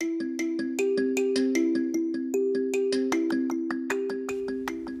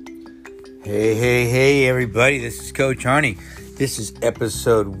Hey, everybody. This is Coach Arnie. This is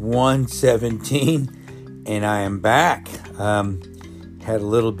episode 117, and I am back. Had a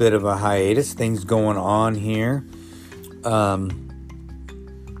little bit of a hiatus, things going on here. But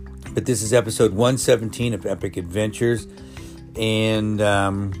this is episode 117 of Epic Adventures. And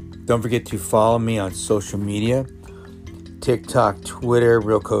don't forget to follow me on social media. TikTok, Twitter,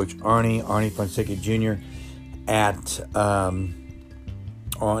 Real Coach Arnie, Arnie Fonseca Jr.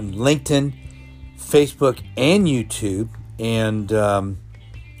 On LinkedIn, Facebook, and YouTube, and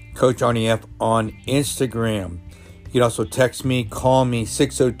Coach Arnie F on Instagram. You can also text me, call me,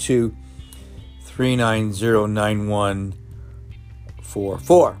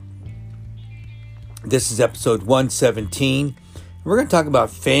 602-390-9144. This is episode 117. We're going to talk about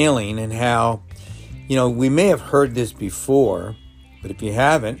failing and how, we may have heard this before, but if you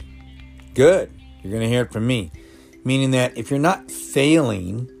haven't, good. You're going to hear it from me. Meaning that if you're not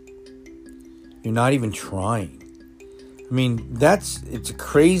failing, you're not even trying. I mean, it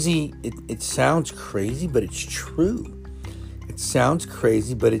sounds crazy, but it's true. It sounds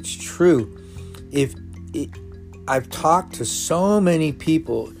crazy, but it's true. I've talked to so many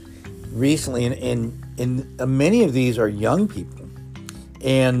people recently, and many of these are young people.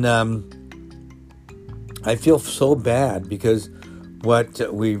 And I feel so bad because what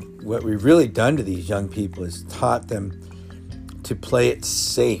we've really done to these young people is taught them to play it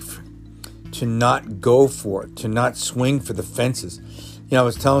safe, to not go for it, to not swing for the fences. I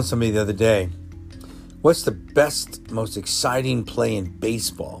was telling somebody the other day, what's the best, most exciting play in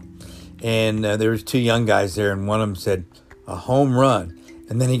baseball? And there was two young guys there, and one of them said, a home run.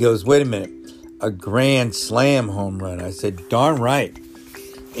 And then he goes, wait a minute, a grand slam home run. I said, darn right.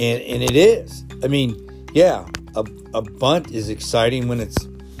 And it is. I mean, yeah, a bunt is exciting when it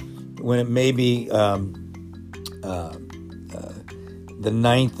may be the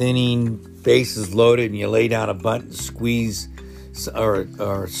ninth inning, bases loaded, and you lay down a bunt and squeeze,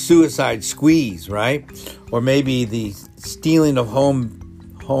 or suicide squeeze, right? Or maybe the stealing of home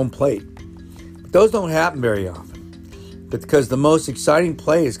plate. But those don't happen very often. But because the most exciting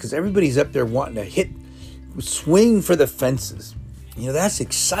play is because everybody's up there wanting to swing for the fences. That's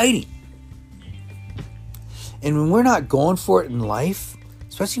exciting. And when we're not going for it in life,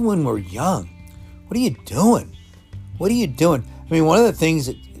 especially when we're young, what are you doing? What are you doing? I mean, one of the things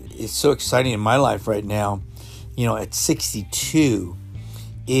that is so exciting in my life right now, at 62,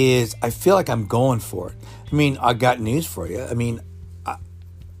 is I feel like I'm going for it. I mean, I got news for you. I mean,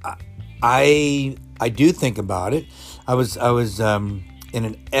 I do think about it. I was in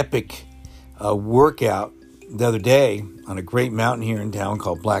an epic workout the other day on a great mountain here in town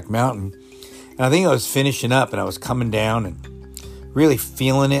called Black Mountain. And I think I was finishing up and I was coming down and really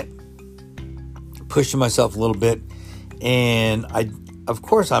feeling it, pushing myself a little bit. And of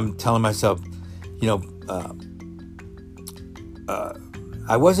course, I'm telling myself,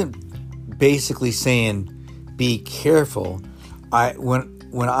 I wasn't basically saying, be careful.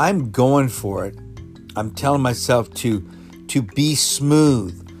 When I'm going for it, I'm telling myself to be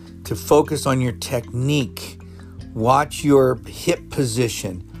smooth, to focus on your technique, watch your hip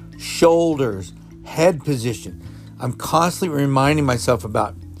position, shoulders, head position. I'm constantly reminding myself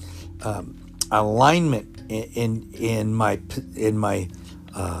about alignment in my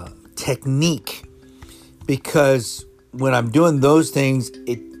technique, because when I'm doing those things,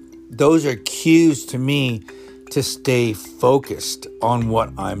 those are cues to me to stay focused on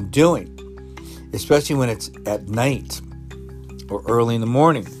what I'm doing, especially when it's at night or early in the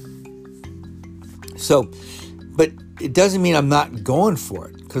morning. So, but it doesn't mean I'm not going for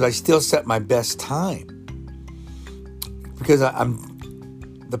it, because I still set my best time. Because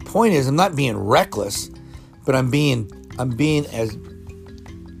the point is, I'm not being reckless, but I'm being as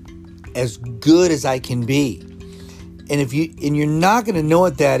good as I can be. And you're not going to know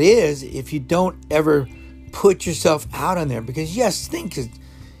what that is if you don't ever put yourself out on there. Because yes, things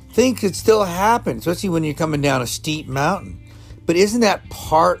could still happen, especially when you're coming down a steep mountain. But isn't that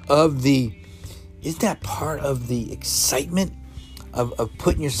part of the excitement of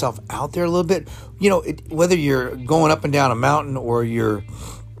putting yourself out there a little bit? Whether you're going up and down a mountain or you're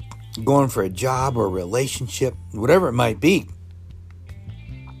going for a job or a relationship, whatever it might be.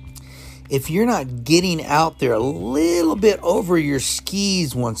 If you're not getting out there a little bit over your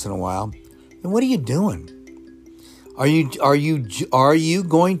skis once in a while, then what are you doing? Are you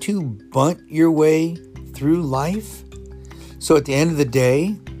going to bunt your way through life? So at the end of the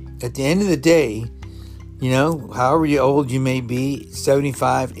day, however old you may be,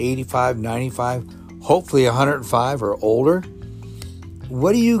 75, 85, 95, hopefully 105 or older,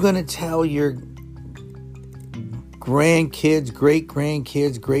 what are you going to tell grandkids,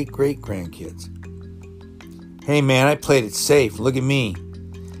 great-grandkids, great-great-grandkids. Hey, man, I played it safe. Look at me.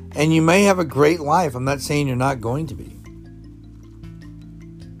 And you may have a great life. I'm not saying you're not going to be.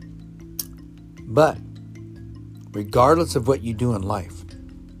 But regardless of what you do in life,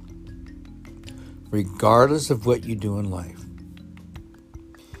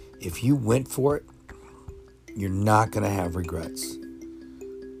 if you went for it, you're not going to have regrets.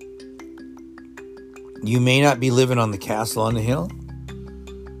 You may not be living on the castle on the hill.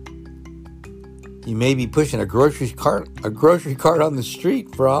 You may be pushing a grocery cart on the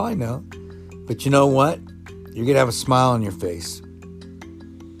street, for all I know. But you know what? You're going to have a smile on your face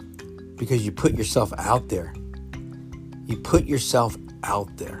because you put yourself out there. You put yourself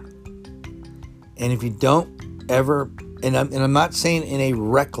out there. And if you don't ever, and I'm not saying in a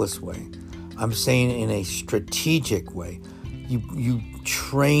reckless way, I'm saying in a strategic way. You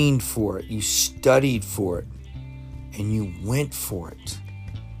trained for it, you studied for it, and you went for it.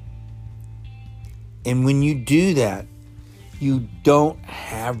 And when you do that, you don't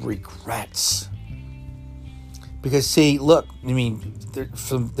have regrets. Because see, look, I mean,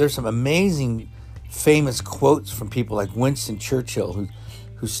 there's some amazing, famous quotes from people like Winston Churchill,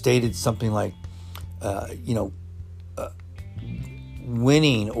 who stated something like,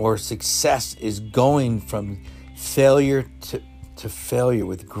 winning or success is going from failure to failure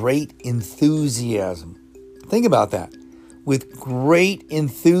with great enthusiasm. Think about that. With great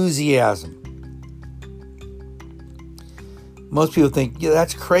enthusiasm. Most people think, yeah,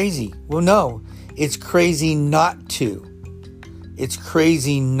 that's crazy. Well, no, it's crazy not to. It's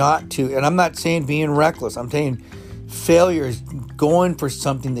crazy not to. And I'm not saying being reckless. I'm saying failure is going for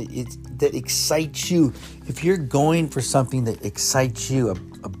something that excites you. If you're going for something that excites you,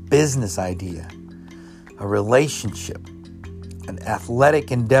 a business idea, a relationship, an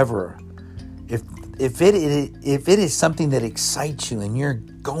athletic endeavor, if it is something that excites you and you're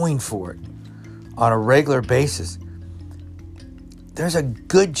going for it on a regular basis, there's a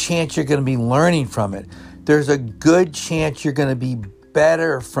good chance you're going to be learning from it. There's a good chance you're going to be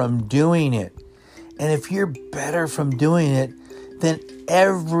better from doing it. And if you're better from doing it, then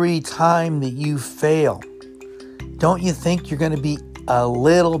every time that you fail, don't you think you're going to be a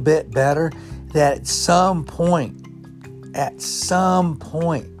little bit better? That at some point,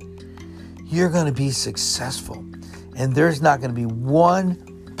 you're going to be successful. And there's not going to be one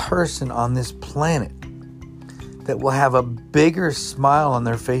person on this planet that will have a bigger smile on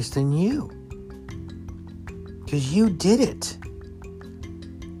their face than you. Because you did it.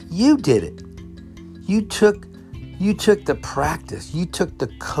 You did it. You took the practice. You took the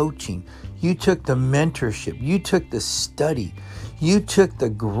coaching. You took the mentorship. You took the study. You took the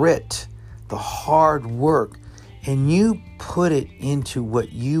grit, the hard work, and you put it into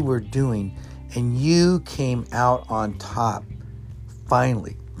what you were doing, and you came out on top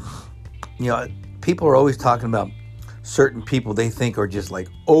finally. You know, people are always talking about certain people they think are just like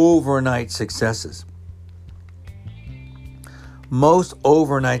overnight successes. Most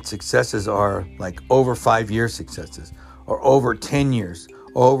overnight successes are like over 5-year successes, or over 10 years,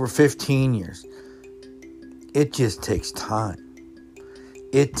 or over 15 years. It just takes time.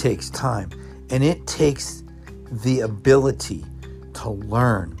 It takes time. And it takes the ability to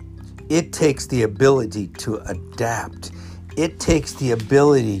learn. It takes the ability to adapt. It takes the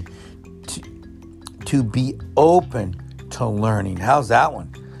ability to be open to learning. How's that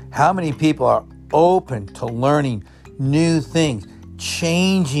one? How many people are open to learning new things,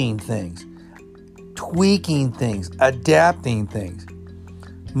 changing things, tweaking things, adapting things?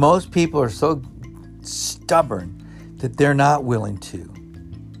 Most people are so stubborn that they're not willing to.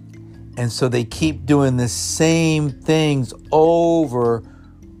 And so they keep doing the same things over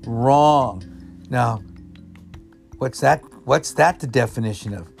wrong. Now, what's that the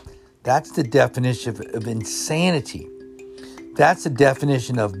definition of? That's the definition of insanity. That's the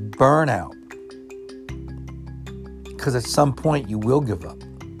definition of burnout. Because at some point you will give up.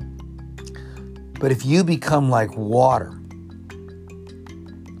 But if you become like water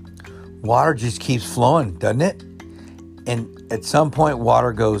just keeps flowing, doesn't it? And at some point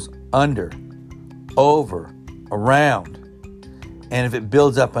water goes under, over, around. And if it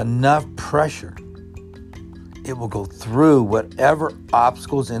builds up enough pressure, it will go through whatever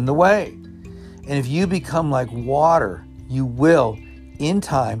obstacles in the way. And if you become like water, you will, in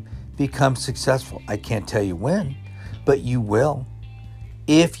time, become successful. I can't tell you when, but you will.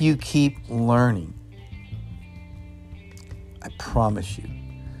 If you keep learning, I promise you,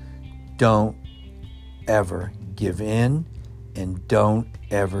 don't ever give in and don't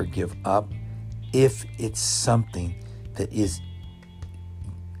ever give up if it is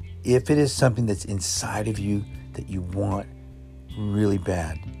something that's inside of you that you want really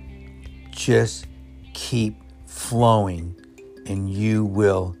bad. Just keep flowing and you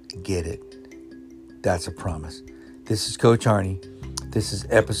will get it. That's a promise. This is Coach Arnie. This is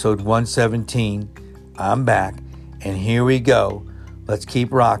episode 117. I'm back, and here we go. Let's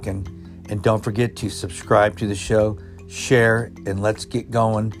keep rocking, and don't forget to subscribe to the show, share, and let's get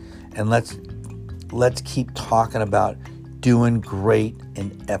going, and let's keep talking about doing great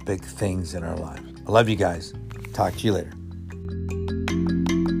and epic things in our lives. I love you guys. Talk to you later.